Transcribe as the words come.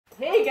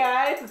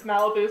guys, it's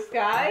Malibu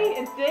Sky,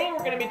 and today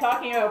we're going to be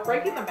talking about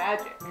breaking the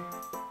magic.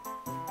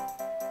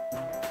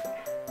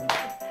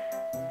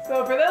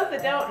 So for those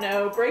that don't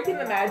know, breaking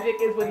the magic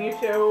is when you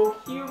show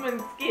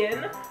human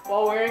skin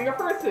while wearing a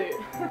fursuit.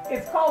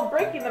 It's called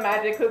breaking the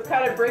magic because it's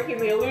kind of breaking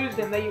the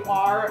illusion that you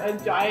are a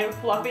giant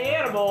fluffy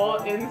animal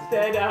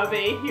instead of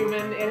a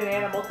human in an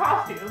animal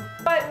costume.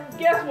 But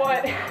guess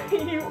what?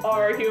 You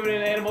are a human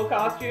in an animal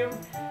costume.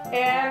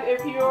 And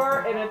if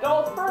you're an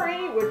adult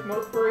furry, which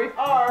most furries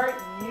are,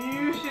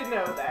 you should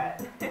know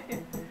that.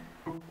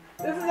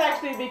 This has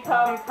actually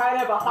become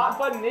kind of a hot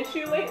button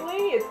issue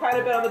lately. It's kind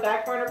of been on the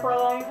back burner for a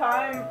long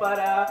time, but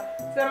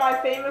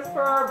Semi-Famous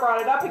Fur brought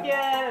it up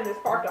again, and it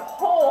sparked a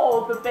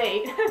whole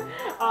debate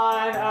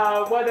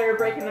on whether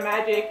breaking the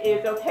magic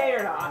is okay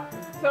or not.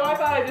 So I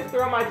thought I'd just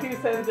throw my 2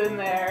 cents in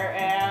there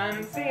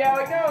and see how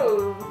it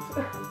goes.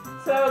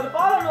 So the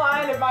bottom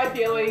line of my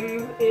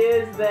feelings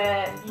is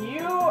that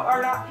you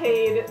are not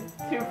paid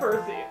to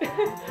fursuit.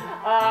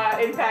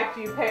 In fact,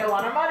 you pay a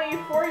lot of money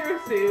for your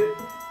suit,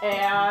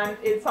 and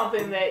it's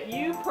something that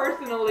you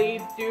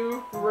personally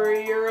do for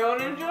your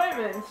own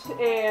enjoyment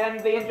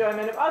and the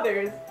enjoyment of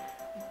others,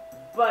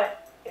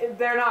 but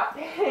they're not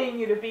paying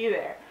you to be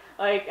there.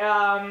 Like,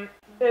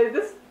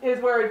 this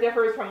is where it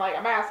differs from like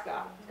a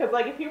mascot. Because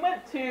like if you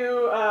went to,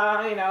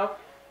 you know,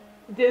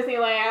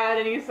 Disneyland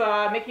and you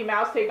saw Mickey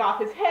Mouse take off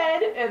his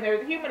head and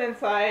there's a human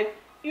inside,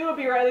 it would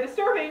be rather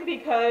disturbing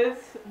because,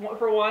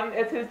 for one,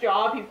 it's his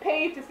job, he's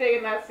paid to stay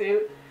in that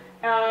suit,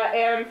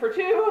 and for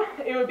 2,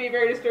 it would be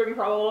very disturbing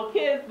for all the little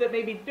kids that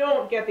maybe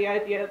don't get the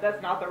idea that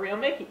that's not the real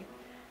Mickey.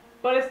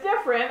 But it's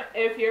different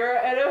if you're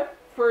at a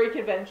furry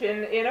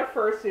convention in a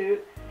fursuit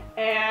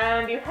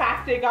and you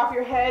have to take off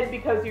your head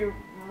because you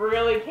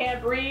really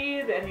can't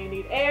breathe and you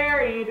need air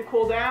and you need to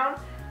cool down.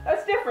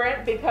 That's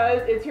different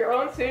because it's your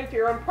own suit, it's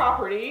your own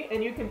property,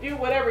 and you can do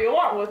whatever you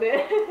want with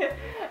it,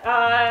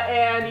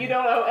 and you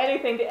don't owe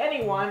anything to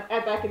anyone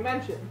at that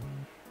convention.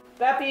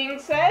 That being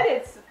said,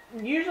 it's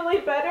usually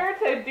better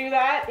to do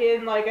that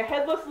in like a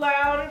headless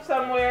lounge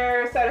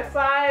somewhere set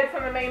aside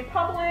from the main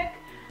public,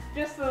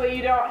 just so that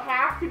you don't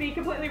have to be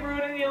completely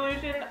ruining the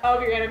illusion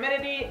of your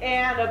anonymity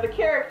and of the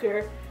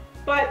character.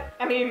 But,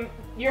 I mean,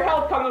 your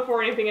health comes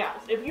before anything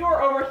else. If you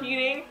are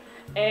overheating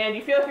and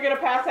you feel like you're gonna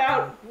pass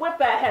out, whip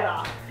that head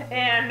off.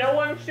 And no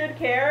one should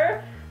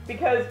care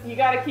because you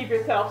gotta keep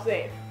yourself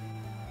safe.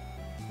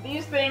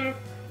 These things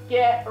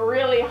get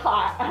really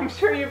hot. I'm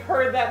sure you've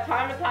heard that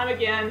time and time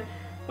again,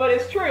 but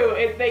it's true.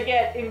 They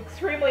get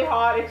extremely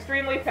hot,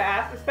 extremely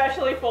fast,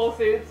 especially full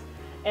suits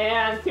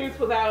and suits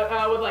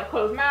without with like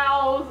closed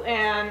mouths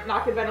and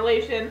not good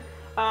ventilation.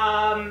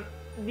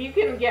 You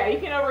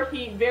can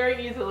overheat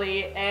very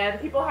easily,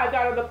 and people have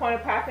gotten to the point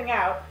of passing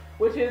out,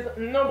 which is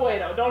no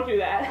bueno. Don't do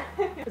that.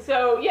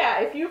 So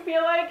yeah, if you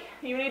feel like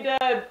you need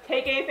to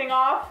take anything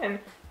off and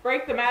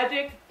break the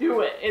magic,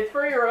 do it. It's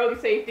for your own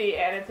safety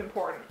and it's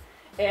important.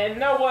 And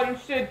no one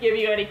should give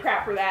you any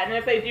crap for that. And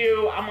if they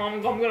do,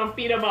 I'm gonna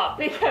beat them up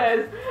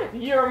because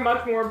you're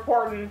much more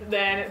important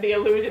than the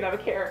illusion of a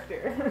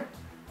character.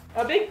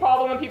 A big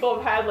problem that people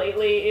have had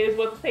lately is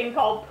what's a thing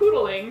called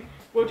poodling,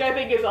 which I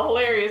think is a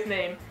hilarious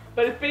name.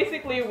 But it's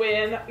basically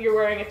when you're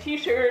wearing a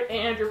t-shirt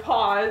and your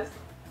paws.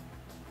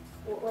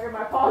 Where did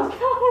my paws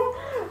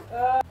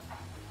go?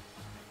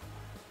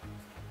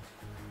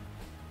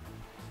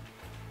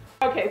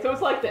 Okay, so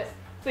it's like this.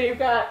 So you've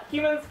got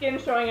human skin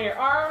showing in your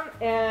arm,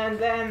 and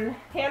then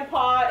hand,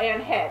 paw,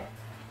 and head.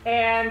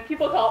 And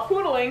people call it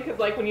poodling because,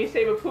 like, when you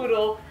shave a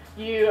poodle,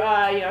 you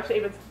know,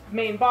 shave its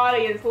main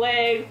body and its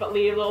legs, but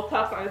leave little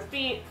tufts on its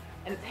feet,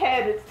 and its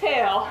head, its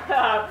tail.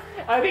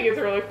 I think it's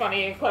a really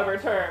funny and clever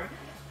term.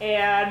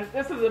 And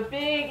this is a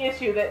big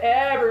issue that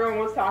everyone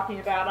was talking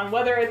about on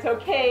whether it's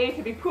okay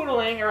to be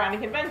poodling around a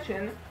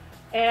convention.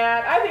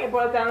 And I think it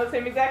boils down to the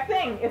same exact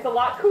thing. It's a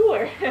lot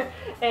cooler.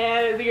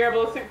 And you're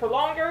able to suit for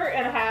longer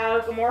and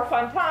have a more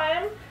fun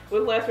time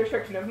with less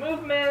restriction of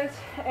movement.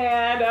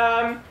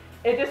 And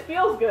it just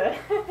feels good.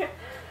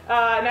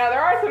 Now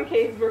there are some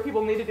cases where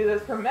people need to do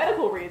this for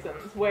medical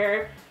reasons,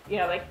 where, you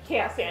know, they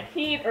can't stand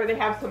heat or they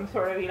have some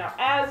sort of, you know,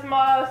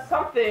 asthma,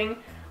 something,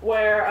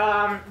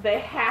 where they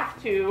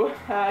have to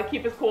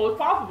keep as cool as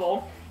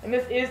possible, and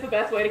this is the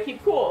best way to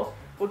keep cool.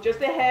 With just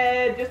a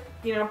head, just,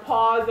 you know,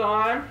 paws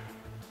on,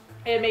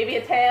 and maybe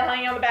a tail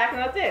hanging on the back, and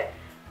that's it.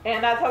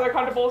 And that's how they're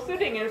comfortable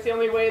suiting, and it's the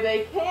only way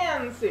they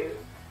can suit.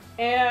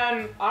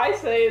 And I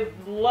say,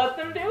 let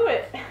them do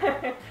it.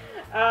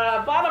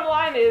 Bottom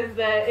line is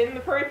that in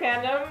the furry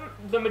fandom,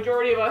 the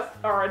majority of us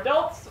are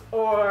adults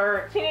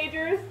or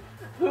teenagers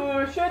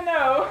who should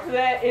know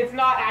that it's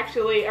not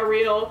actually a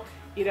real,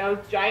 you know,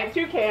 giant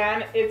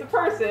toucan. It's a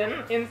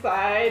person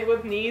inside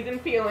with needs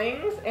and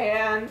feelings,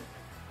 and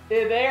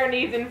their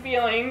needs and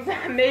feelings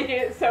make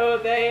it so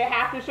they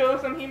have to show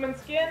some human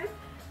skin.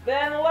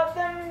 Then let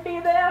them be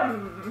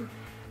them.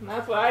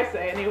 That's what I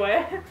say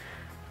anyway.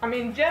 I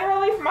mean,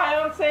 generally for my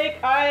own sake,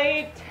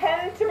 I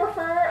tend to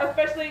prefer,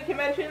 especially at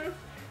conventions,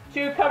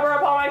 to cover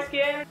up all my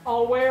skin,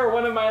 I'll wear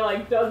one of my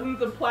like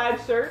dozens of plaid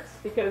shirts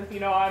because, you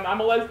know, I'm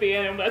a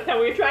lesbian and that's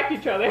how we attract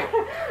each other.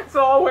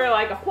 So I'll wear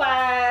like a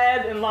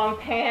plaid and long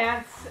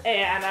pants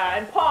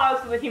and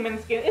paws so the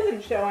human skin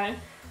isn't showing.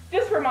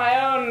 Just for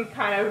my own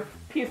kind of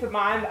peace of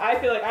mind. I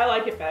feel like I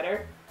like it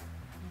better.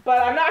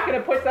 But I'm not going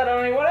to push that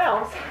on anyone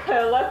else.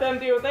 Let them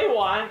do what they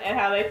want and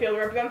how they feel to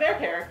represent their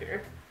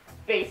character,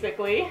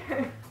 basically.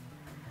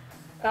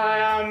 And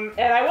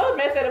I will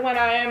admit that when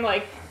I am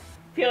like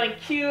feeling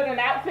cute in an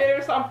outfit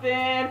or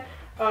something,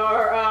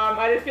 or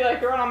I just feel like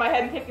throwing on my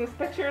head and taking some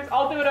pictures,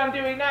 I'll do what I'm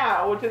doing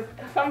now, which is,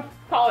 some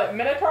call it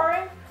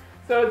minotauring.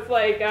 So it's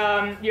like,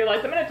 you're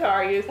like the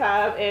minotaur, you just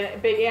have a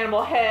big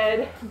animal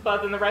head,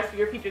 but then the rest of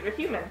your features are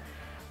human.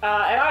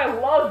 And I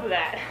love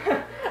that.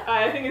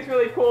 I think it's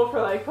really cool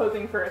for like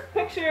posing for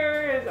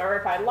pictures, or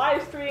if I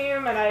live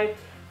stream and I,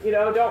 you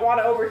know, don't want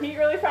to overheat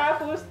really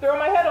fast, I'll just throw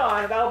my head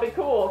on. That'll be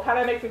cool. Kind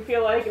of makes me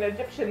feel like an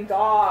Egyptian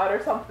god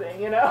or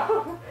something, you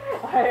know?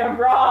 I am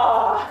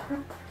raw.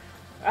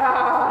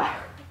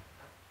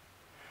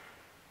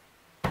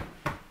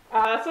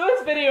 So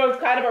this video is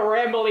kind of a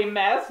rambly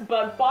mess,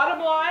 but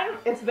bottom line,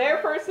 it's their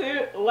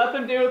fursuit. Let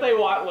them do what they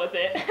want with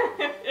it.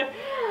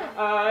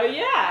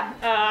 Yeah.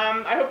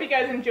 I hope you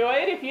guys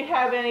enjoyed. If you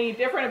have any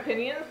different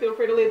opinions, feel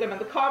free to leave them in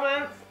the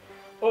comments.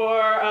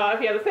 Or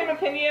if you have the same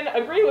opinion,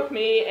 agree with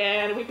me,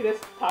 and we can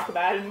just talk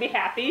about it and be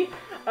happy.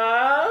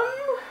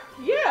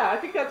 Yeah, I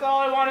think that's all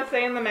I want to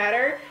say in the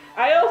matter.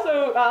 I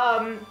also,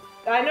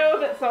 I know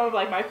that some of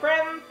like my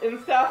friends and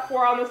stuff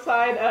were on the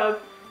side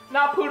of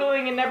not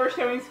poodling and never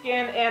showing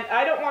skin, and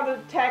I don't want to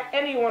attack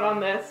anyone on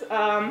this.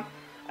 I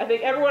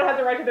think everyone has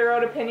the right to their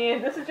own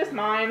opinion. This is just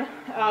mine.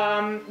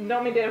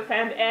 Don't mean to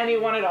offend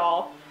anyone at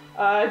all.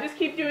 Just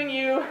keep doing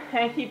you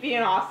and keep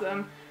being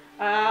awesome.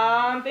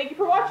 Thank you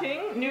for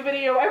watching. New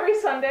video every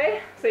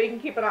Sunday, so you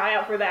can keep an eye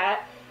out for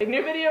that. A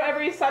new video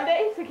every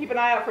Sunday, so keep an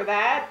eye out for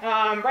that.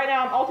 Right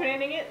now I'm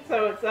alternating it,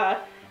 so it's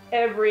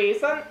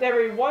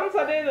every one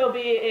Sunday there'll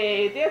be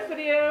a dance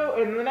video,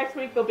 and the next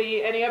week there'll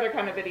be any other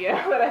kind of video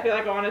that I feel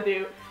like I want to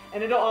do,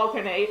 and it'll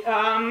alternate.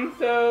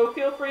 So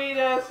feel free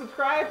to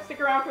subscribe, stick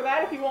around for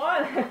that if you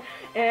want,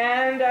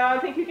 and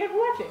thank you again for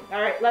watching.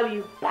 Alright, love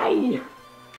you, bye!